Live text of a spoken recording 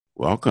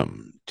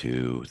Welcome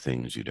to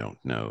Things You Don't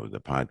Know, the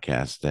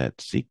podcast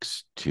that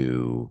seeks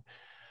to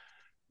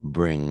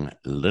bring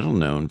little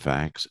known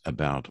facts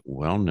about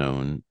well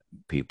known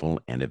people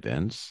and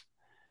events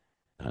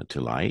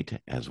to light,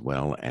 as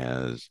well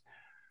as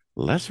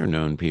lesser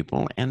known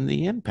people and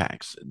the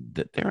impacts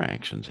that their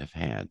actions have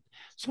had.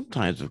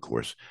 Sometimes, of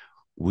course,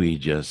 we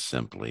just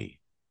simply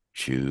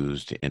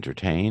choose to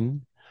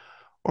entertain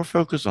or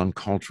focus on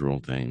cultural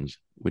things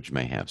which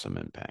may have some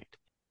impact.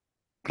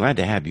 Glad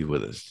to have you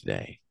with us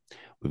today.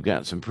 We've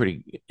got some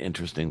pretty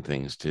interesting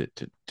things to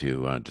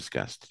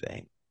discuss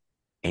today.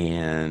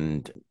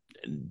 And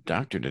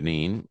Dr.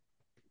 Deneen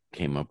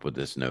came up with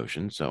this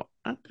notion, so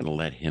I'm going to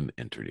let him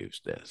introduce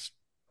this.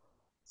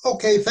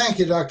 Okay, thank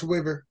you, Dr.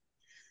 Weaver.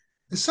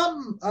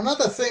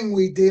 Another thing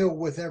we deal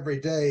with every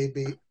day,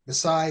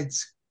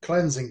 besides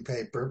cleansing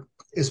paper,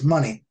 is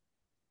money,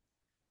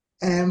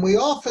 and we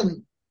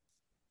often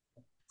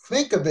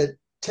think of it,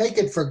 take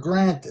it for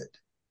granted.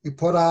 We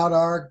put out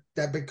our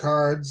debit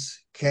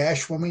cards,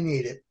 cash when we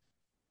need it,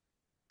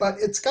 but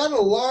it's got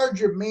a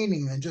larger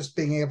meaning than just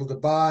being able to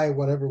buy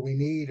whatever we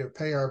need or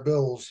pay our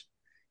bills.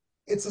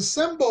 It's a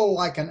symbol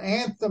like an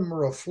anthem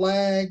or a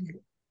flag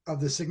of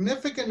the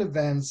significant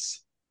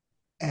events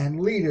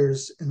and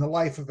leaders in the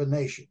life of a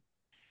nation.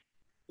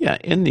 Yeah,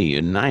 in the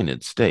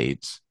United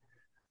States,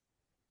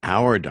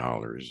 our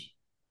dollars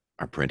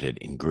are printed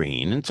in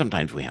green, and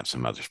sometimes we have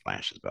some other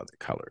splashes of other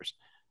colors.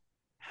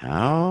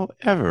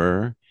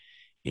 However,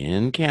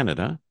 in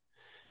Canada,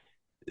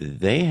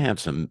 they have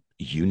some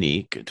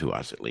unique, to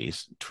us at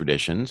least,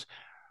 traditions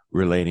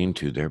relating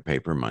to their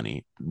paper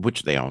money,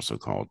 which they also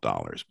call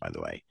dollars, by the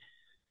way.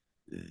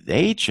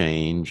 They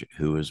change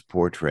who is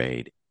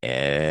portrayed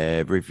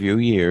every few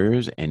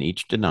years, and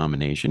each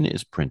denomination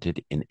is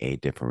printed in a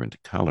different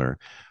color.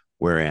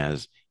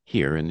 Whereas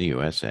here in the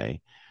USA,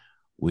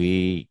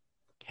 we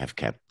have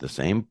kept the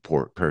same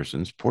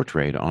persons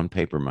portrayed on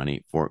paper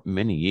money for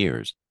many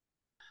years.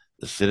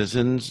 The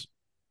citizens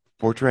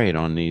portrayed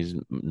on these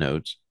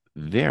notes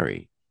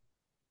vary.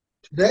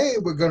 Today,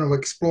 we're going to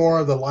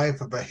explore the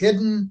life of a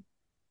hidden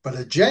but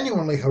a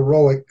genuinely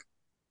heroic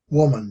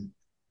woman.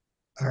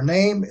 Her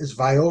name is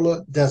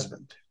Viola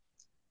Desmond.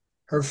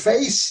 Her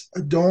face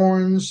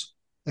adorns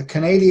the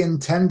Canadian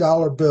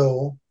 $10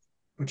 bill,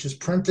 which is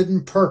printed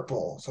in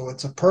purple. So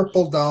it's a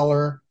purple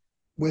dollar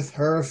with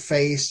her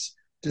face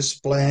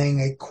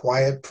displaying a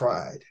quiet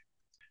pride.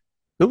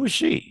 Who was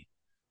she?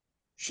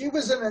 She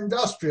was an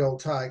industrial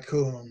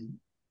tycoon,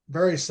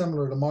 very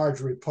similar to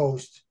Marjorie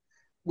Post.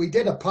 We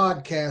did a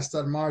podcast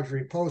on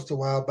Marjorie Post a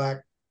while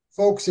back.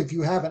 Folks, if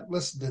you haven't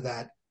listened to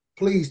that,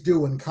 please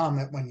do and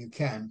comment when you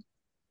can.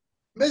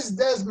 Ms.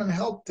 Desmond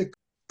helped to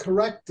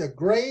correct a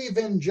grave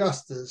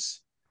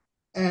injustice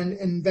and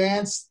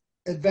advance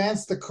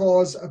the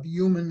cause of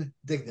human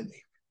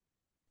dignity.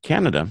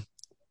 Canada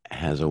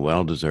has a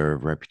well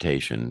deserved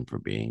reputation for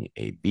being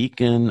a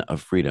beacon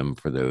of freedom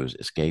for those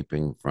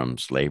escaping from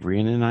slavery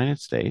in the United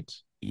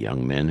States,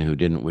 young men who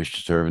didn't wish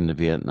to serve in the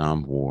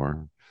Vietnam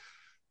War,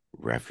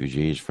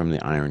 refugees from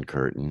the Iron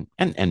Curtain,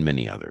 and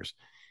many others.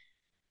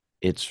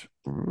 Its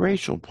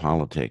racial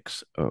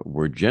politics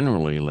were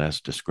generally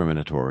less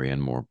discriminatory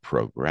and more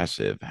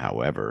progressive.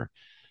 However,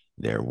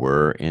 there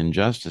were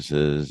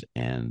injustices,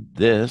 and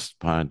this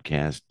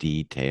podcast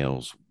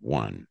details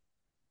one.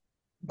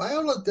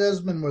 Viola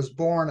Desmond was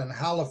born in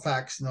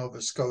Halifax,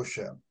 Nova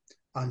Scotia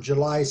on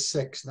July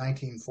 6,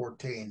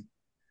 1914.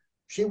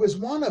 She was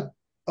one of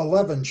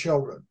 11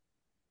 children.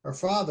 Her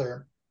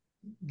father,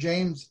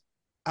 James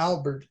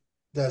Albert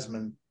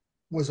Desmond,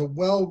 was a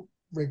well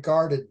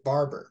regarded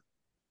barber.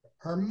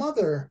 Her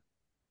mother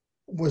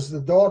was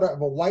the daughter of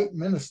a white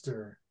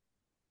minister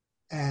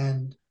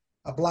and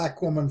a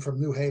black woman from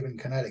New Haven,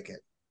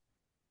 Connecticut.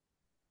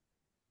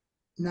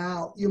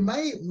 Now, you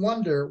may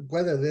wonder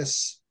whether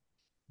this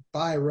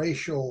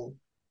biracial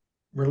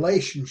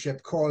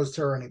relationship caused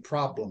her any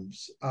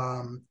problems.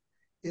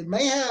 It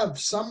may have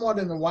somewhat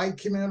in the white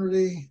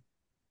community.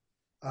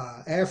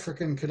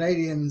 African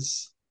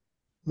Canadians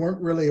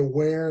weren't really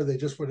aware, they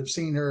just would have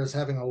seen her as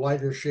having a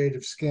lighter shade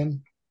of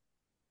skin.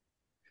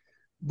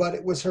 But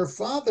it was her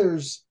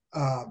father's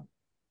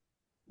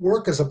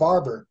work as a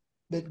barber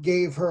that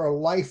gave her a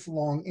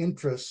lifelong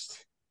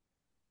interest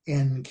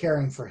in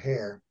caring for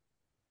hair.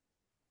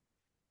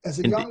 As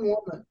a Indeed. young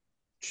woman,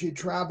 she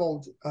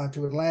traveled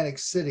to Atlantic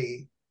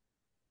City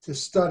to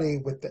study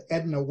with the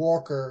Edna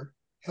Walker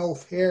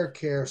Health Hair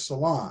Care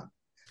Salon.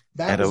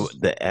 That was,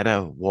 The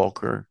Etta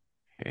Walker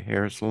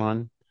hair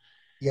salon,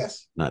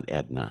 yes, not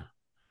Edna.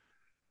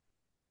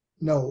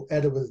 no,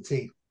 Edna with a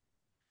T.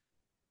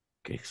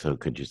 Okay, so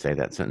could you say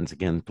that sentence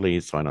again,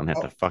 please, so I don't have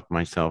to Oh, fuck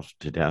myself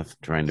to death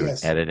trying to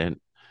yes, edit it?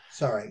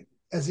 sorry.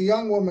 As a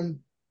young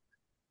woman,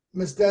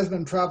 Miss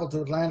Desmond traveled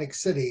to Atlantic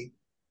City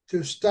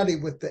to study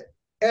with the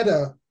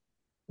Etta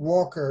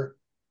Walker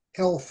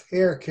Health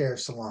Hair Care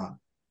Salon.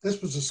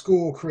 This was a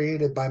school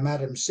created by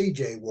Madam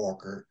C.J.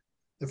 Walker,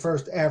 the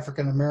first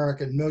African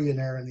American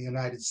millionaire in the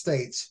United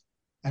States,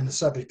 and the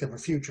subject of a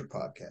future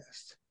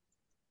podcast.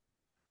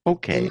 In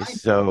Okay,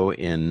 so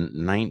in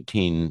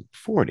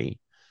 1940,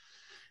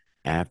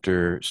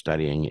 After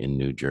studying in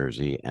New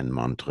Jersey and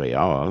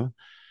Montreal,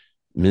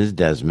 Ms.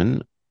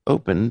 Desmond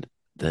opened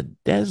the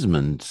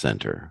Desmond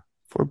Center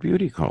for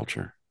Beauty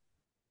Culture.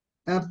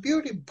 Now,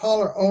 beauty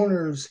parlor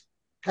owners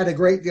had a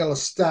great deal of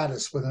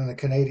status within the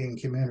Canadian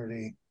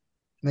community,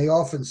 and they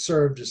often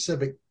served as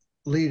civic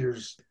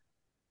leaders.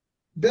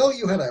 Bill,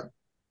 you had a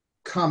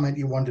comment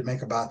you wanted to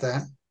make about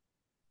that.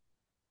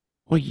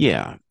 Well,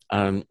 yeah.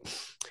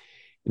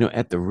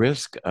 At the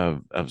risk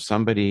of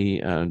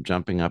somebody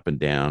jumping up and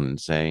down and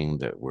saying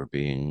that we're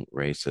being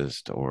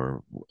racist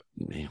or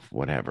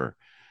whatever,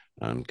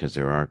 because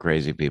there are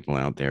crazy people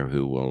out there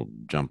who will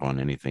jump on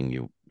anything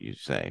you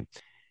say.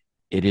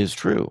 It is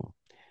true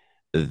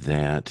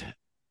that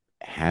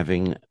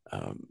having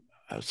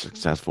a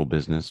successful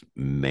business,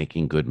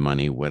 making good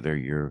money, whether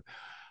you're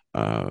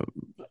uh,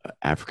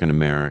 African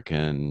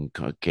American,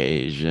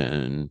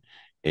 Caucasian,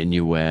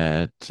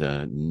 Inuit,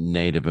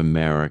 Native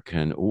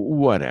American,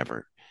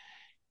 whatever,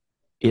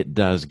 it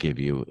does give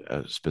you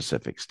a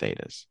specific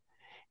status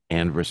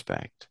and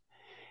respect.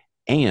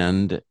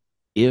 And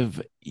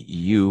if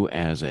you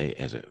as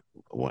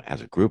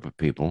a group of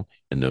people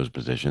in those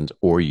positions,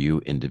 or you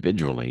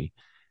individually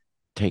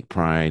take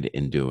pride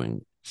in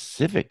doing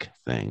civic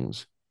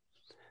things,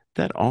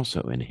 that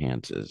also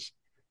enhances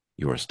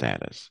your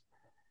status.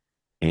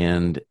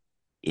 And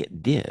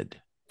it did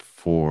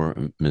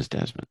for Ms.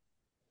 Desmond.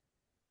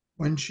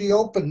 When she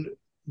opened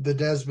the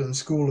Desmond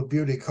School of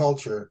Beauty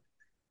Culture,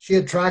 she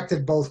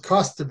attracted both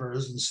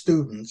customers and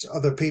students,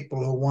 other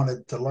people who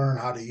wanted to learn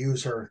how to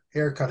use her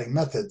haircutting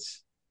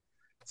methods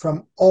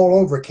from all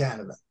over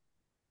Canada.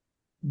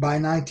 By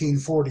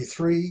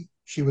 1943,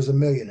 she was a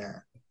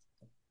millionaire,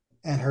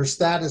 and her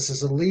status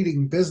as a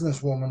leading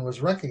businesswoman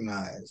was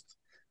recognized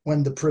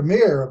when the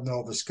Premier of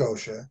Nova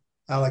Scotia,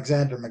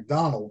 Alexander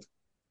MacDonald,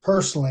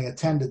 personally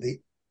attended the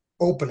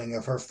opening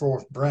of her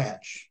fourth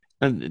branch.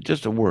 And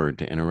just a word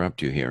to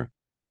interrupt you here.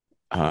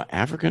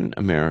 African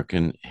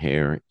American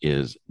hair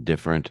is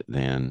different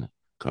than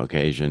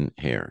Caucasian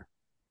hair.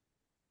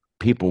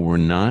 People were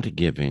not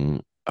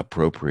giving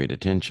appropriate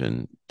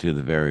attention to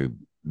the very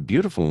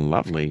beautiful,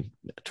 lovely,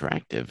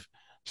 attractive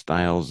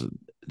styles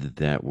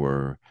that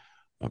were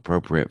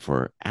appropriate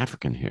for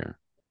African hair.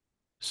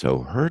 So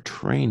her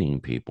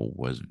training people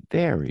was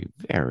very,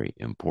 very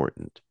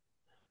important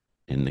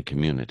in the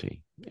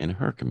community, in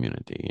her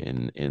community,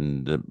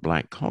 in the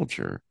Black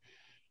culture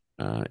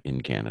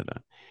in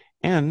Canada,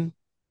 and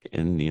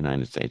in the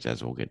United States,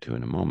 as we'll get to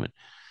in a moment.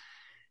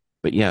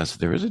 But yes,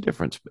 there is a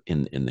difference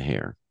in the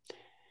hair,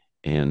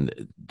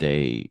 and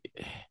they,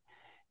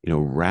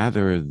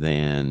 rather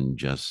than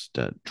just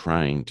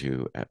trying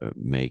to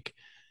make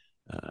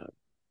uh,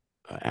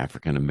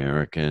 African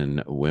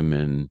American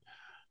women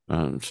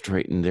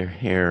straighten their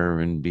hair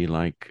and be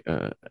like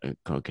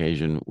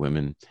Caucasian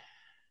women,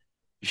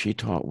 she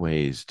taught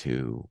ways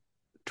to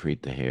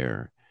treat the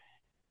hair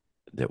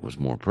that was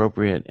more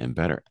appropriate and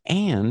better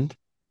and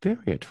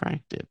very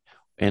attractive.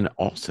 And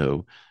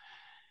also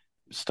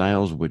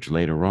styles which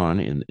later on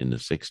in the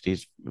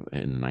 60s,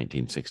 in the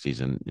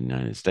 1960s in the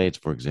United States,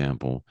 for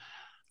example,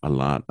 a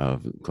lot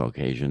of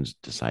Caucasians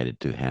decided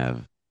to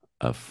have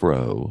a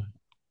fro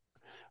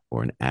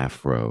or an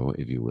afro,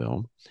 if you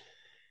will.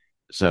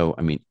 So,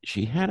 I mean,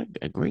 she had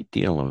a great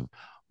deal of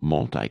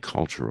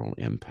multicultural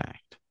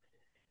impact,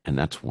 and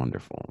that's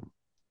wonderful.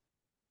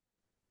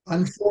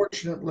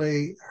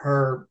 Unfortunately,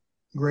 her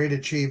great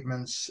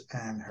achievements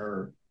and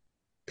her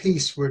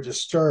peace were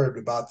disturbed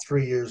about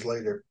 3 years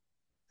later.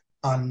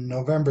 On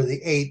November the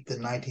 8th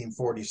in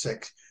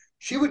 1946,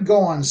 she would go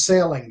on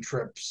selling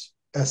trips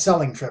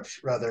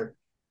rather,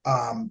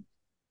 um,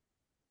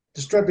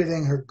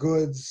 distributing her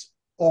goods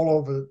all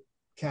over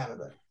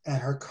Canada. And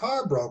her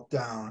car broke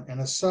down in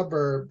a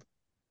suburb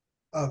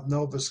of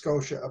Nova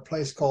Scotia, a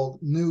place called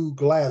New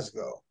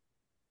Glasgow.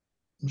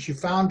 And she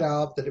found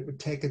out that it would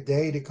take a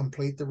day to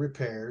complete the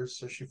repairs.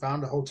 So she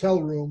found a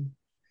hotel room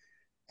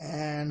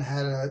and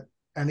had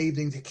an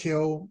evening to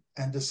kill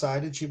and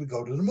decided she would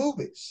go to the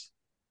movies.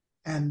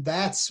 And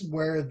that's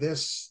where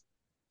this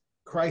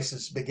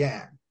crisis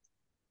began.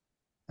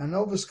 And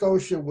Nova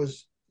Scotia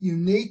was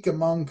unique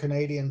among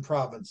Canadian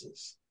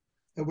provinces.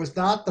 It was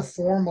not the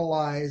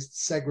formalized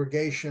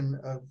segregation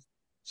of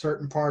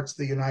certain parts of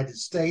the United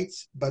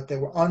States, but there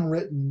were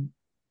unwritten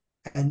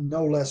and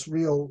no less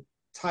real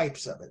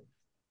types of it.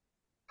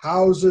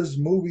 Houses,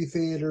 movie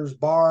theaters,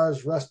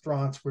 bars,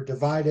 restaurants were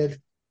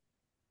divided.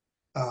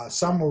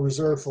 Some were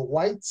reserved for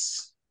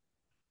whites,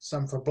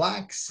 some for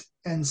blacks,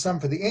 and some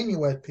for the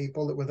Inuit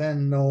people that were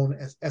then known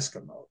as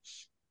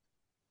Eskimos.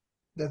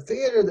 The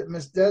theater that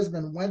Miss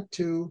Desmond went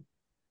to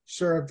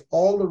served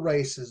all the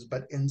races,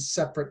 but in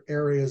separate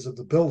areas of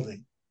the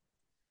building.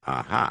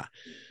 Aha.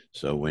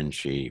 So when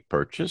she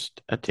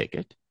purchased a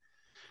ticket,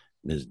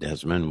 Ms.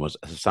 Desmond was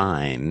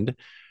assigned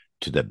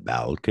to the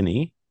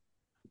balcony,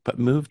 but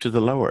moved to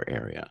the lower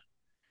area.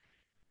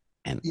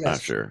 An Yes,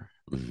 usher,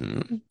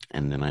 and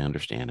then I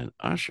understand an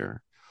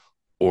usher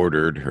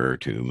ordered her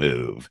to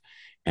move.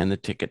 And the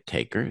ticket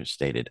taker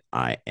stated,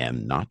 I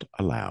am not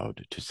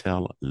allowed to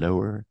sell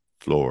lower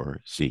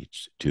floor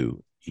seats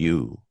to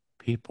You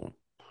people.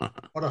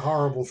 What a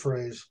horrible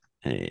phrase.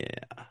 Yeah.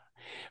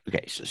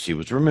 Okay, so she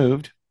was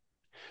removed,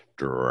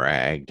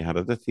 dragged out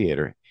of the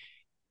theater,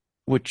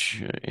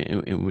 which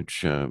in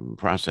which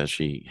process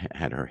she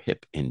had her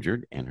hip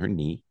injured and her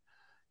knee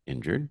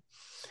injured.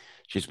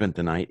 She spent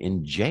the night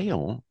in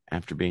jail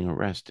after being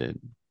arrested.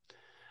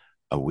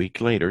 A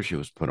week later, she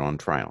was put on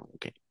trial,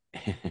 okay,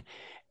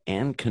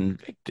 and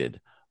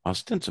convicted,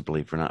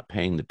 ostensibly for not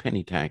paying the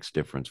penny tax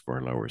difference for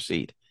a lower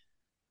seat.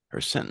 Her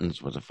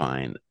sentence was a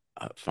fine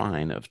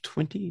of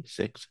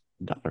 $26.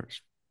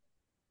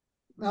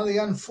 Now, the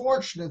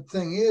unfortunate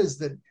thing is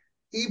that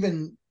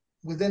even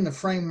within the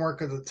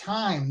framework of the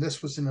time,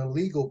 this was an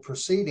illegal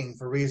proceeding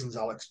for reasons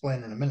I'll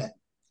explain in a minute.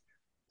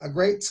 A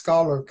great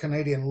scholar of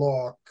Canadian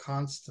law,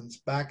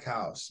 Constance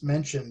Backhouse,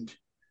 mentioned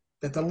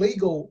that the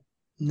legal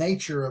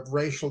nature of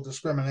racial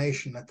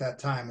discrimination at that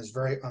time is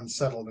very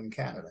unsettled in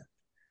Canada.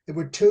 There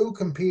were two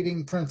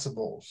competing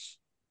principles: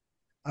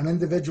 an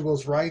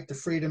individual's right to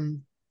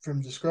freedom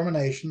from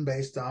discrimination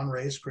based on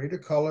race, creed, or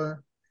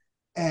color,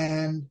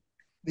 and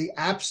the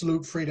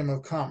absolute freedom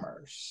of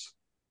commerce,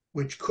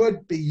 which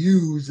could be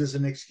used as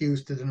an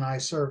excuse to deny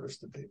service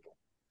to people.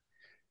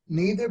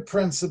 Neither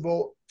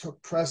principle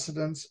took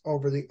precedence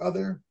over the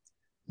other.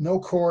 No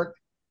court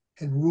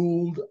had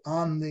ruled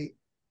on the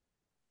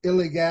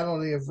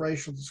illegality of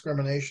racial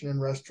discrimination in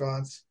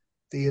restaurants,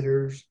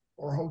 theaters,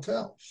 or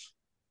hotels.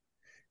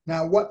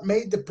 Now, what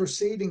made the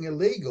proceeding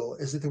illegal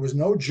is that there was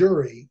no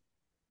jury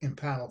in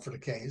panel for the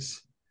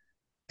case,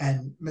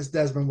 and Ms.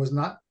 Desmond was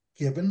not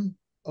given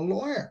a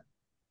lawyer.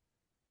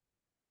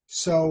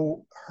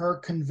 So her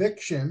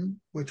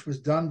conviction, which was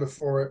done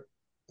before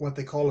what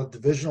they call a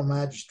divisional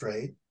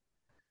magistrate,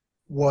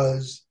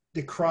 was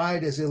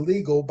decried as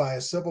illegal by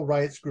a civil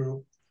rights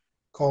group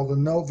called the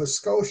Nova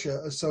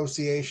Scotia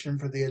Association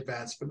for the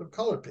Advancement of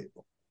Colored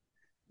People.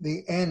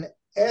 The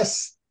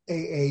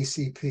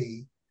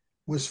NSAACP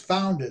was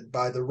founded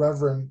by the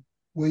Reverend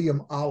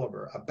William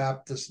Oliver, a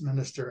Baptist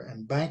minister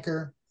and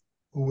banker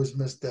who was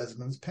Miss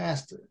Desmond's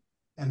pastor,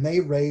 and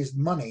they raised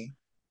money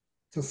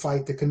to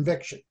fight the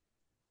conviction.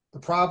 The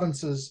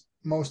province's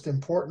most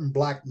important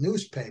black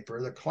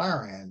newspaper, the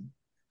Clarion,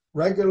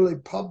 regularly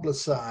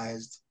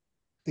publicized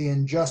the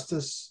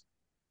injustice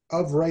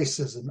of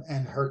racism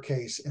and her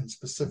case in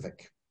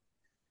specific.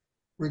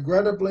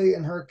 Regrettably,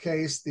 in her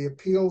case, the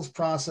appeals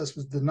process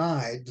was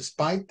denied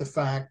despite the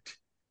fact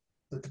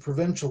that the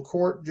provincial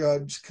court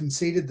judge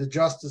conceded the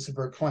justice of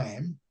her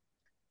claim,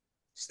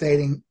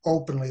 stating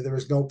openly there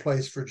is no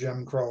place for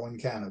Jim Crow in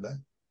Canada.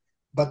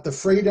 But the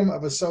freedom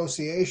of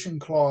association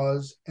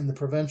clause in the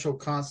provincial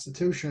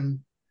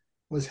constitution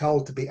was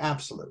held to be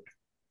absolute.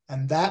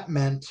 And that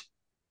meant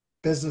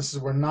businesses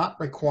were not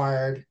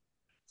required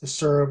to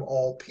serve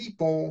all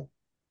people,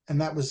 and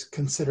that was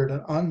considered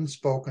an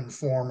unspoken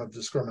form of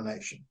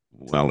discrimination.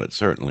 Well, it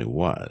certainly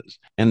was.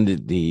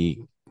 And the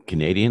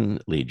Canadian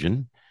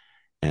Legion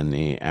and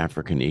the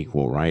African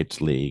Equal Rights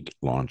League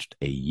launched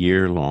a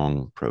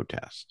year-long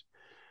protest,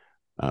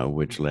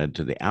 which led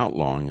to the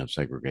outlawing of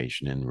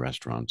segregation in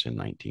restaurants in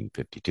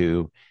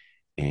 1952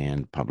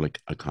 and public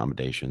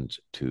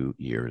accommodations 2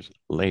 years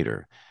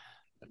later.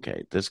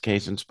 Okay, this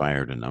case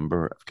inspired a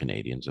number of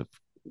Canadians of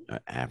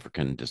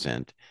African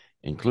descent,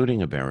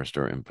 including a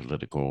barrister and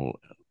political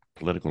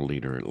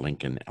leader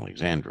Lincoln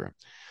Alexander,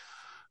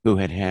 who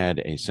had had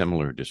a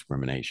similar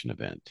discrimination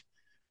event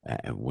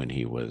when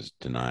he was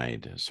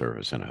denied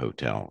service in a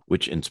hotel,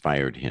 which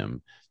inspired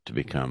him to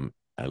become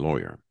a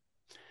lawyer.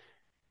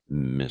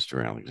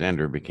 Mr.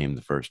 Alexander became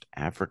the first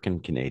African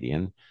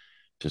Canadian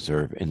to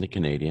serve in the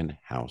Canadian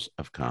House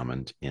of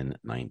Commons in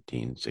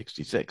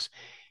 1966.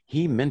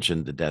 He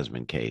mentioned the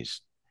Desmond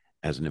case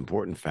as an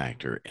important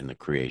factor in the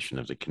creation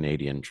of the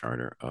Canadian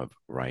Charter of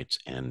Rights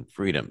and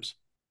Freedoms.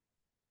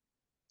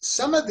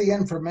 Some of the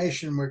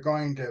information we're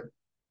going to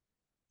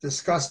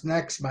discuss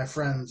next, my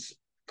friends,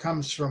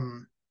 comes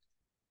from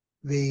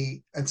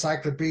the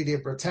Encyclopedia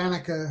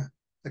Britannica,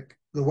 the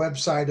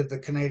website of the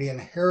Canadian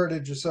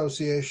Heritage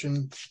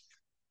Association,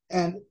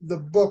 and the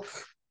book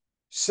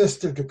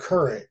Sister to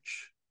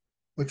Courage,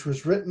 which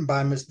was written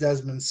by Miss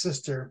Desmond's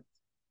sister,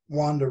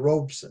 Wanda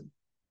Robeson.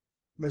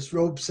 Miss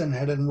Robeson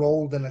had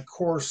enrolled in a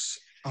course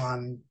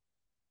on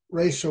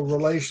racial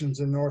relations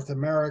in North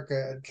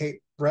America at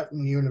Cape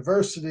Breton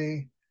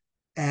University.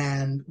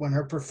 And when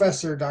her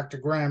professor, Dr.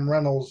 Graham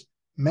Reynolds,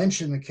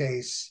 mentioned the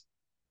case,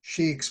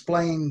 she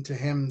explained to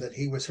him that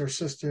he was her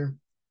sister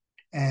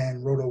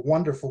and wrote a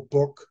wonderful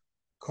book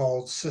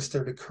called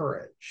Sister to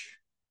Courage.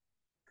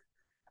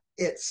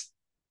 It's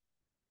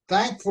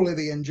thankfully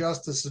the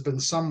injustice has been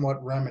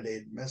somewhat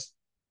remedied. Miss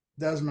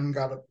Desmond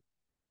got a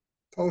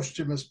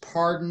posthumous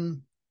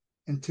pardon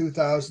in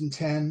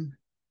 2010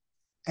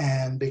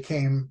 and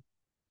became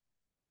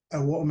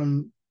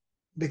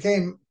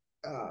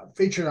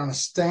featured on a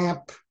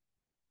stamp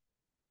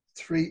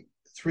three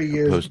A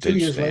years, two postage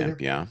years stamp, later,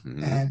 yeah.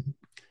 Mm-hmm.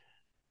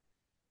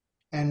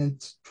 and in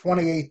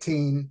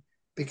 2018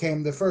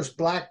 became the first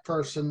black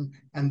person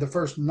and the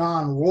first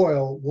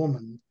non-royal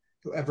woman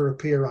to ever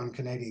appear on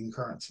Canadian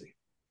currency.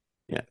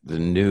 Yeah, the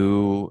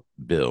new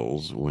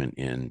bills went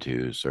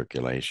into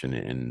circulation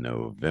in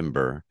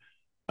November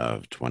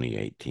of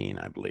 2018,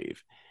 I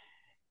believe.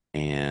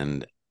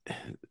 And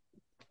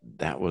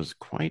that was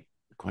quite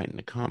an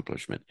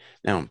accomplishment.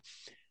 Now,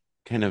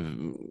 kind of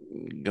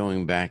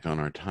going back on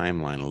our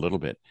timeline a little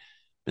bit,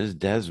 Ms.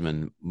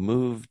 Desmond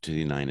moved to the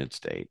United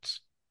States,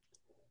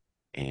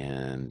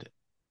 and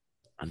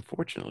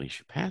unfortunately,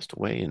 she passed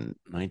away in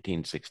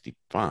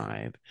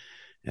 1965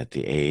 at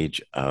the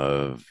age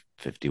of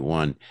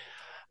 51.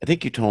 I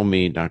think you told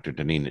me, Dr.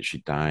 Deneen, that she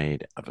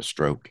died of a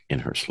stroke in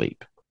her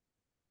sleep.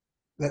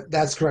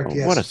 That's correct. Oh,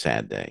 what a Yes,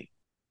 sad day.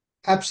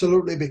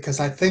 absolutely. Because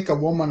I think a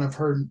woman of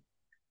her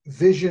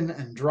vision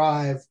and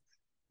drive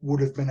would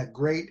have been a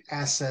great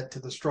asset to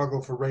the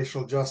struggle for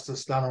racial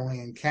justice, not only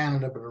in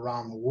Canada, but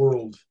around the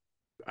world.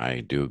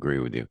 I do agree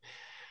with you.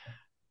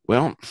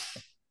 Well,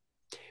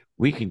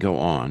 we could go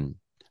on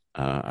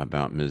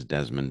about Ms.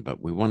 Desmond,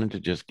 but we wanted to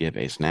just give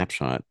a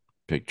snapshot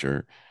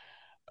picture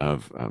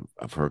of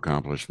her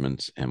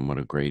accomplishments and what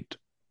a great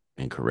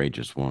and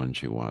courageous woman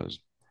she was.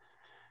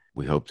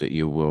 We hope that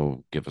you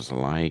will give us a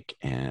like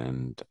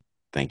and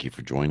thank you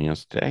for joining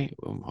us today.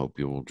 We hope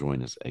you will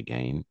join us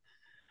again.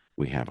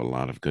 We have a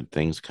lot of good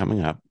things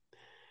coming up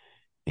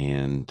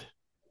and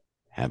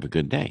have a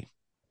good day.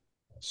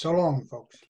 So long, folks.